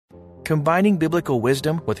Combining biblical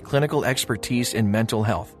wisdom with clinical expertise in mental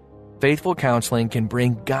health, Faithful Counseling can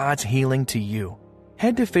bring God's healing to you.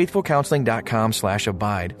 Head to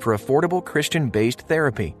faithfulcounseling.com/abide for affordable Christian-based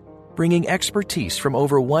therapy, bringing expertise from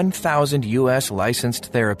over 1,000 U.S.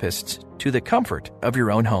 licensed therapists to the comfort of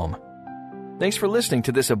your own home. Thanks for listening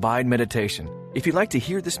to this Abide meditation. If you'd like to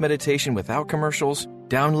hear this meditation without commercials,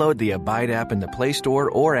 download the Abide app in the Play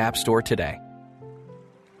Store or App Store today.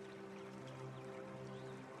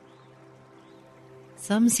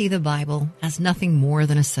 Some see the Bible as nothing more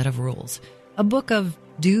than a set of rules, a book of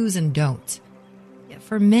do's and don'ts. Yet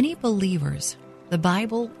for many believers, the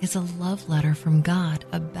Bible is a love letter from God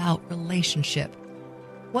about relationship.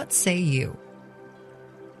 What say you?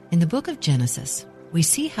 In the book of Genesis, we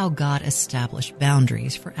see how God established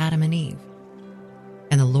boundaries for Adam and Eve.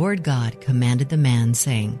 And the Lord God commanded the man,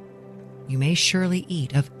 saying, "You may surely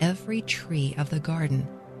eat of every tree of the garden,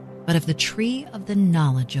 but of the tree of the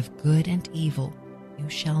knowledge of good and evil you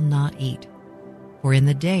shall not eat. For in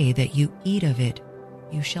the day that you eat of it,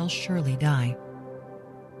 you shall surely die."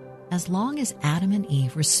 As long as Adam and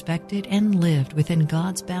Eve respected and lived within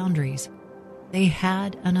God's boundaries, they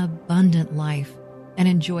had an abundant life and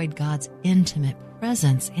enjoyed God's intimate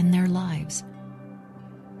presence in their lives.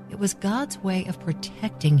 It was God's way of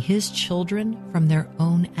protecting His children from their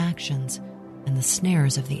own actions and the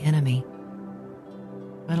snares of the enemy.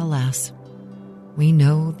 But alas, we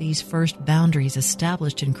know these first boundaries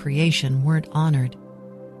established in creation weren't honored.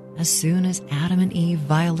 As soon as Adam and Eve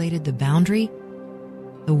violated the boundary,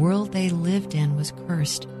 the world they lived in was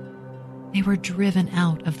cursed. They were driven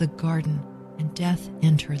out of the garden, and death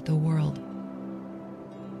entered the world.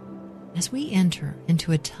 As we enter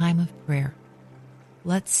into a time of prayer,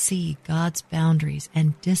 let's see God's boundaries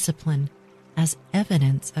and discipline as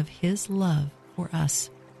evidence of His love for us.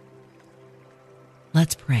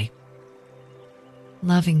 Let's pray.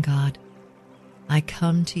 Loving God, I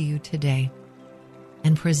come to you today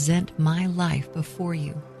and present my life before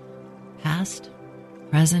you, past,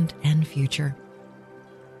 present, and future.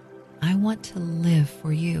 I want to live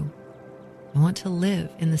for you. I want to live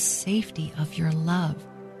in the safety of your love.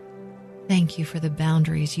 Thank you for the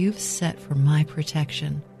boundaries you've set for my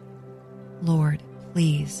protection. Lord,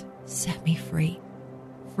 please set me free,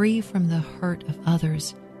 free from the hurt of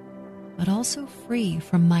others, but also free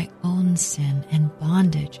from my own sin and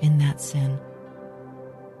bondage in that sin.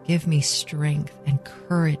 Give me strength and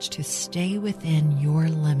courage to stay within your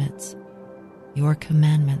limits, your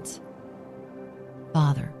commandments.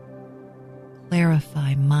 Father,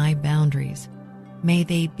 clarify my boundaries. May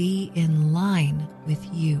they be in line with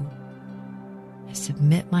you. I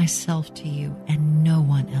submit myself to you and no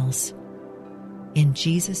one else. In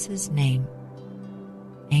Jesus' name,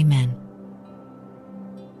 amen.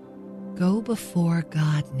 Go before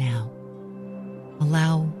God now.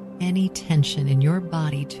 Allow any tension in your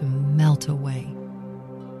body to melt away.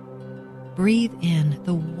 Breathe in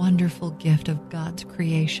the wonderful gift of God's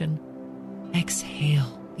creation.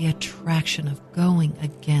 Exhale the attraction of going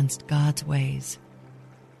against God's ways.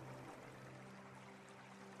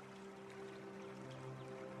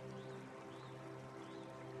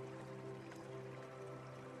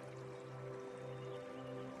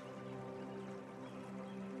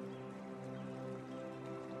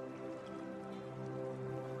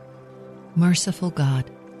 Merciful God,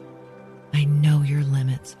 I know your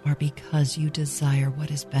limits are because you desire what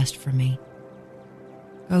is best for me.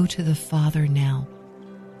 Go to the Father now.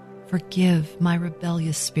 Forgive my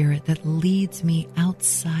rebellious spirit that leads me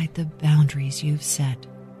outside the boundaries you've set.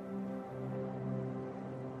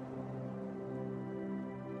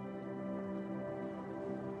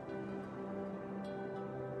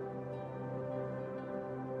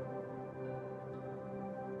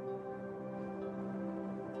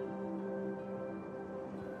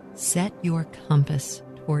 Set your compass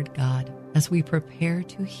toward God as we prepare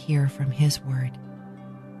to hear from His word.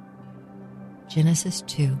 Genesis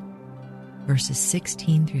 2, verses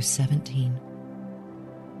 16 through 17.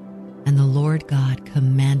 And the Lord God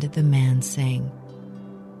commanded the man, saying,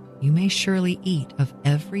 "You may surely eat of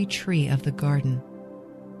every tree of the garden,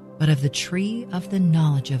 but of the tree of the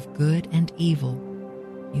knowledge of good and evil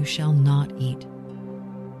you shall not eat.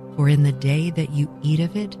 For in the day that you eat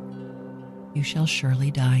of it, you shall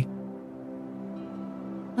surely die."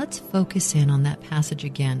 Let's focus in on that passage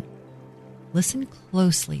again. Listen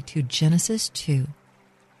closely to Genesis 2,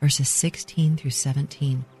 verses 16 through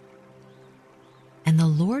 17. And the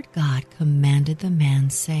Lord God commanded the man,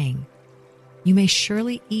 saying, "You may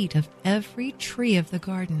surely eat of every tree of the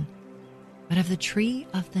garden, but of the tree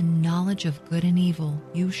of the knowledge of good and evil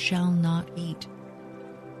you shall not eat.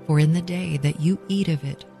 For in the day that you eat of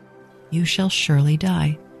it, you shall surely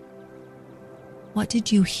die." What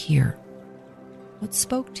did you hear? What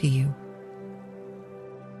spoke to you?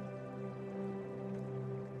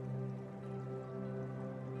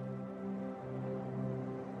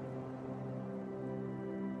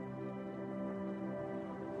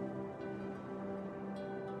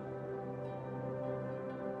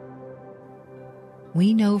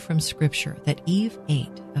 We know from Scripture that Eve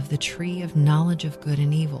ate of the tree of knowledge of good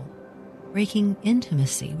and evil, breaking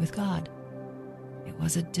intimacy with God. It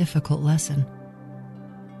was a difficult lesson.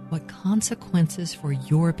 What consequences for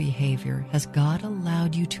your behavior has God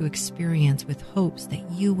allowed you to experience with hopes that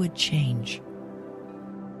you would change?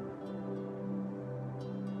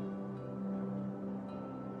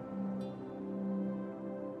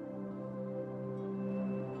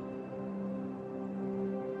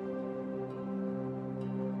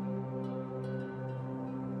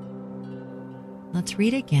 Let's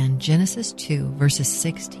read again Genesis 2, verses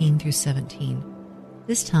 16 through 17,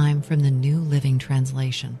 this time from the New Living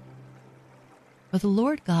Translation. But the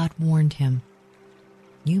Lord God warned him,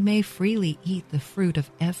 "You may freely eat the fruit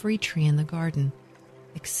of every tree in the garden,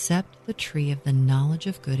 except the tree of the knowledge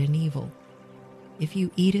of good and evil. If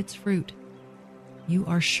you eat its fruit, you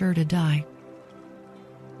are sure to die."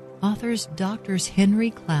 Authors Drs.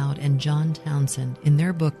 Henry Cloud and John Townsend, in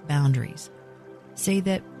their book Boundaries, say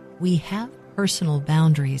that we have personal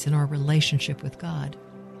boundaries in our relationship with God,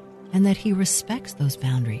 and that He respects those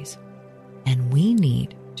boundaries, and we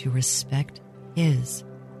need to respect His.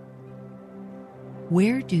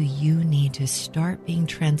 Where do you need to start being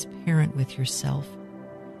transparent with yourself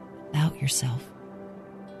about yourself?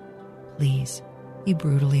 Please be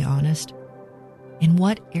brutally honest. In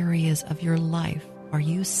what areas of your life are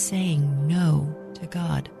you saying no to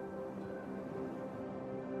God?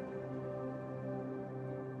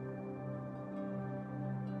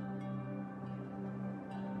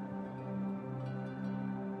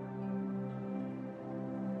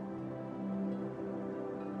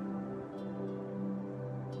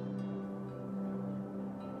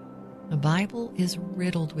 The Bible is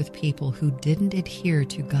riddled with people who didn't adhere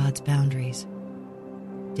to God's boundaries.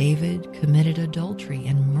 David committed adultery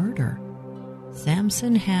and murder.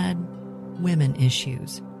 Samson had women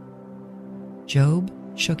issues. Job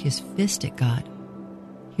shook his fist at God.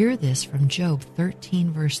 Hear this from Job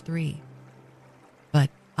 13, verse 3.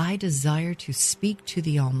 "But I desire to speak to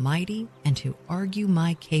the Almighty and to argue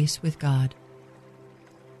my case with God."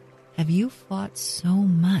 Have you fought so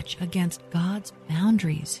much against God's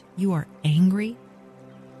boundaries you are angry?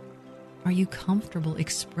 Are you comfortable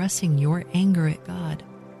expressing your anger at God?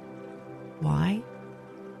 Why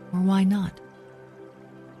or why not?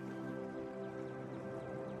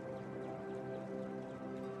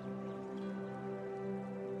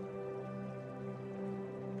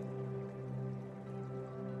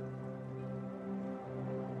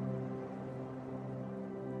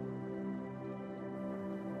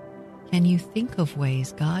 Can you think of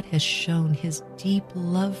ways God has shown His deep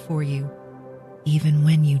love for you, even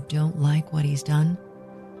when you don't like what He's done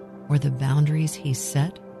or the boundaries He's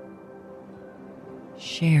set?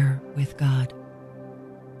 Share with God.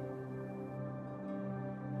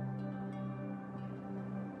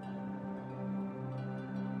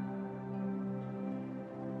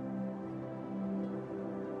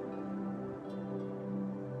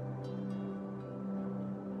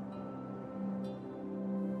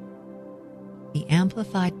 The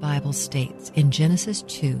Amplified Bible states in Genesis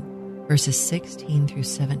 2, verses 16 through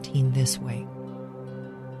 17 this way: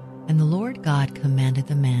 "And the Lord God commanded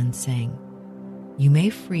the man, saying, You may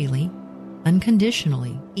freely,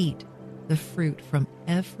 unconditionally eat the fruit from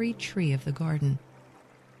every tree of the garden,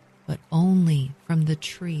 but only from the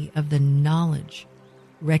tree of the knowledge,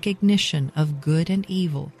 recognition of good and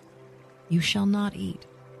evil, you shall not eat.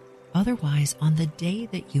 Otherwise, on the day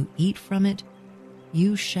that you eat from it,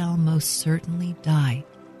 you shall most certainly die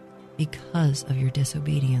because of your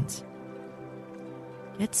disobedience."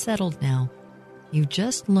 Get settled now. You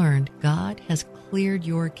just learned God has cleared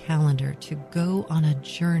your calendar to go on a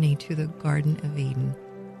journey to the Garden of Eden.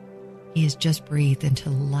 He has just breathed into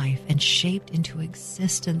life and shaped into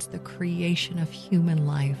existence the creation of human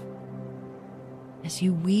life. As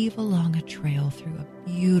you weave along a trail through a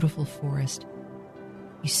beautiful forest,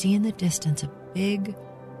 you see in the distance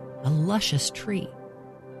a luscious tree.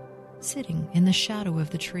 Sitting in the shadow of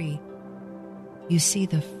the tree, you see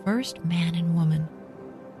the first man and woman,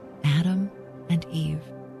 Adam and Eve.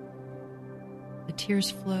 The tears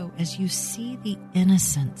flow as you see the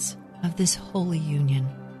innocence of this holy union.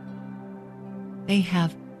 They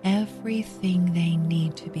have everything they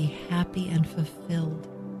need to be happy and fulfilled.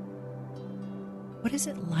 What is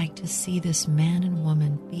it like to see this man and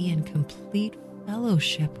woman be in complete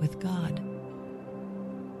fellowship with God?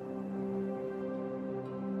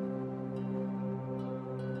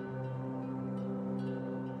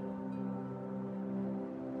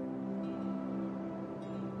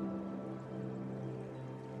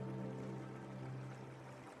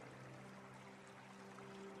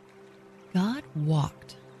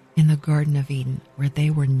 walked in the Garden of Eden where they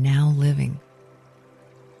were now living.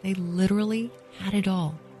 They literally had it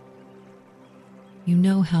all. You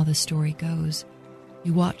know how the story goes.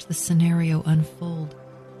 You watch the scenario unfold.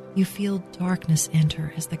 You feel darkness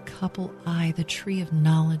enter as the couple eye the tree of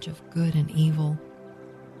knowledge of good and evil.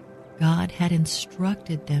 God had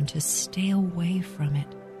instructed them to stay away from it.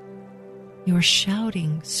 You are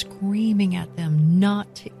shouting, screaming at them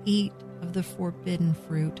not to eat of the forbidden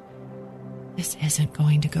fruit. This isn't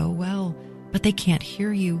going to go well, but they can't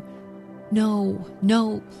hear you.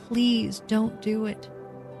 No, please don't do it.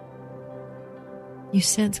 You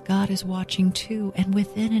sense God is watching too, and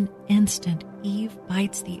within an instant, Eve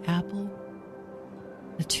bites the apple.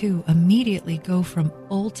 The two immediately go from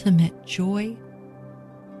ultimate joy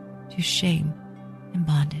to shame and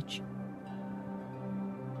bondage.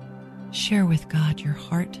 Share with God your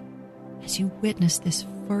heart as you witness this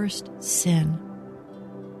first sin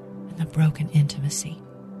and the broken intimacy.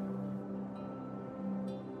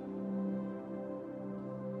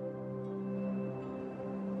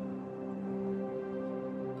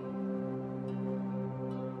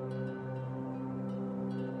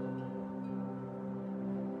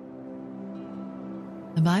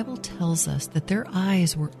 The Bible tells us that their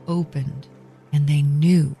eyes were opened and they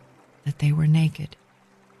knew that they were naked.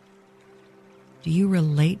 Do you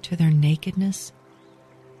relate to their nakedness?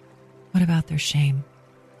 What about their shame?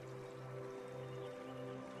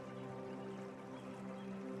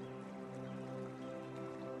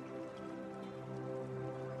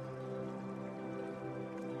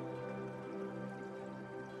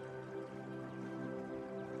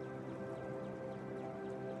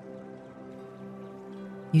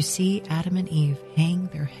 You see Adam and Eve hang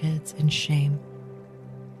their heads in shame,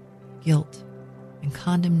 guilt, and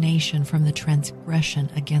condemnation from the transgression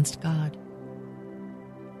against God.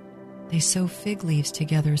 They sew fig leaves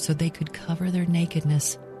together so they could cover their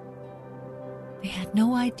nakedness. They had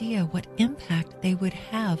no idea what impact they would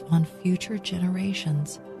have on future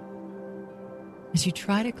generations. As you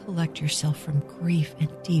try to collect yourself from grief and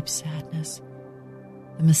deep sadness,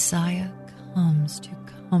 the Messiah comes to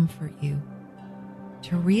comfort you,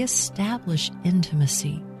 to reestablish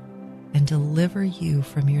intimacy and deliver you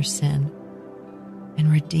from your sin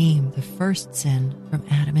and redeem the first sin from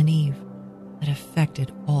Adam and Eve that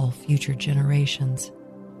affected all future generations.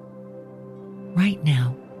 Right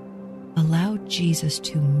now, allow Jesus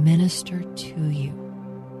to minister to you.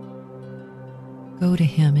 Go to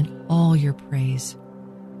him in all your praise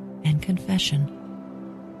and confession.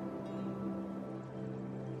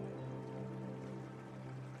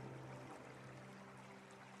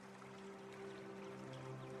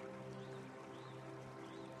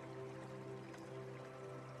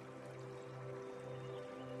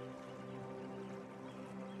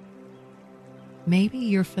 Maybe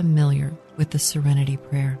you're familiar with the Serenity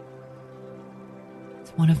Prayer. It's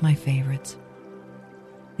one of my favorites.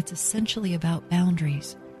 It's essentially about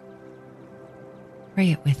boundaries.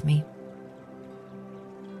 Pray it with me.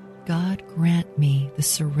 God, grant me the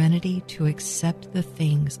serenity to accept the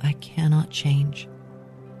things I cannot change,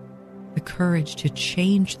 the courage to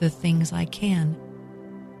change the things I can,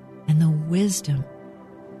 and the wisdom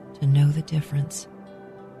to know the difference.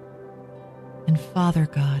 And Father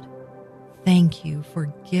God, thank you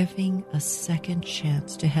for giving a second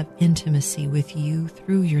chance to have intimacy with you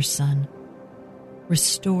through your Son.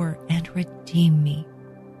 Restore and redeem me.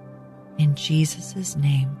 In Jesus'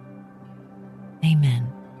 name,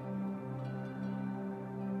 amen.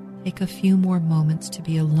 Take a few more moments to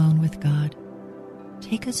be alone with God.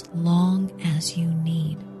 Take as long as you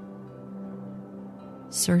need.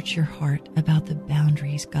 Search your heart about the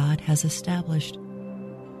boundaries God has established.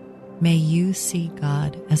 May you see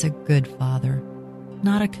God as a good Father,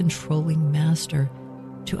 not a controlling master,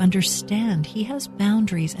 to understand He has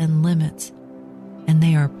boundaries and limits, and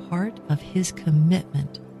they are part of His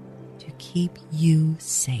commitment to keep you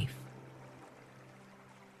safe.